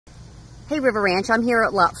Hey River Ranch, I'm here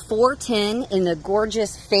at lot 410 in the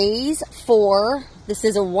gorgeous phase 4. This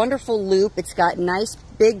is a wonderful loop. It's got nice,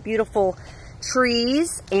 big, beautiful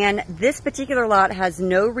trees, and this particular lot has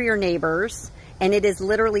no rear neighbors, and it is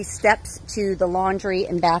literally steps to the laundry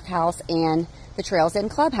and bathhouse and the Trails End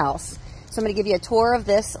Clubhouse. So I'm going to give you a tour of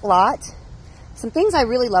this lot. Some things I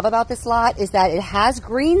really love about this lot is that it has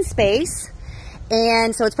green space,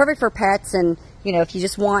 and so it's perfect for pets and, you know, if you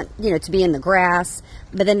just want, you know, to be in the grass.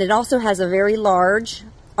 But then it also has a very large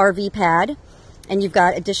RV pad, and you've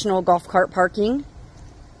got additional golf cart parking.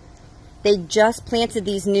 They just planted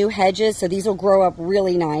these new hedges, so these will grow up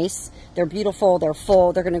really nice. They're beautiful, they're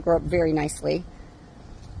full, they're going to grow up very nicely.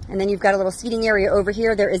 And then you've got a little seating area over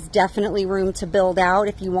here. There is definitely room to build out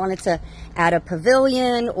if you wanted to add a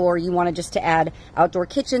pavilion, or you wanted just to add outdoor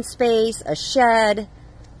kitchen space, a shed.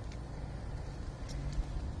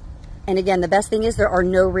 And again, the best thing is there are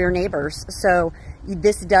no rear neighbors, so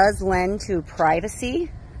this does lend to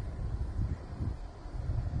privacy.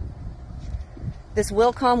 This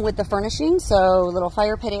will come with the furnishing, so little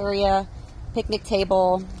fire pit area, picnic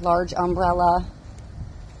table, large umbrella.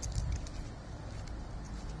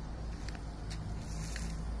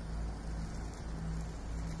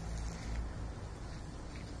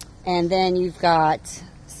 And then you've got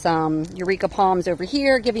some Eureka palms over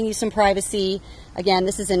here, giving you some privacy. Again,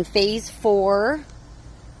 this is in phase 4,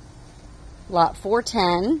 lot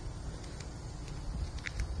 410.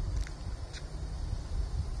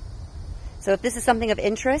 So if this is something of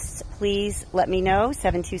interest, please let me know.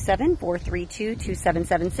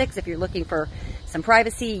 727-432-2776. If you're looking for some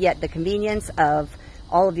privacy, yet the convenience of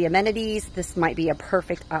all of the amenities, this might be a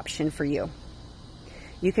perfect option for you.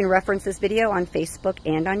 You can reference this video on Facebook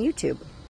and on YouTube.